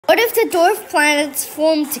What if the dwarf planets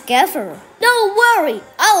form together? Don't worry,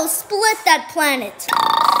 I'll split that planet.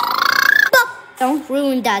 Don't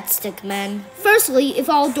ruin that, Stickman. Firstly, if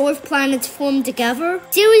all dwarf planets form together,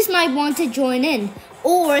 Ceres might want to join in,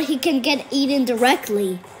 or he can get eaten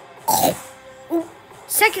directly.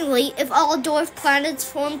 Secondly, if all dwarf planets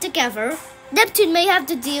form together, Neptune may have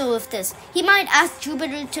to deal with this. He might ask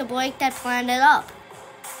Jupiter to break that planet up.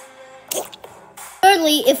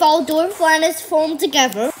 Thirdly, if all dwarf planets form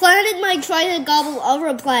together, planet might try to gobble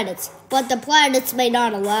other planets, but the planets may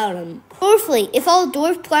not allow them. Fourthly, if all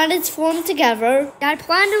dwarf planets form together, that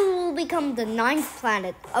planet will become the 9th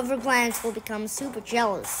planet. Other planets will become super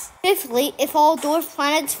jealous. Fifthly, if all dwarf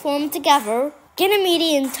planets form together,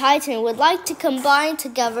 Ganymede and Titan would like to combine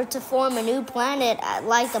together to form a new planet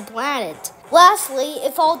like the planet. Lastly,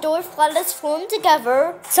 if all dwarf planets form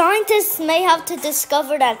together, scientists may have to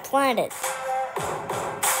discover that planet.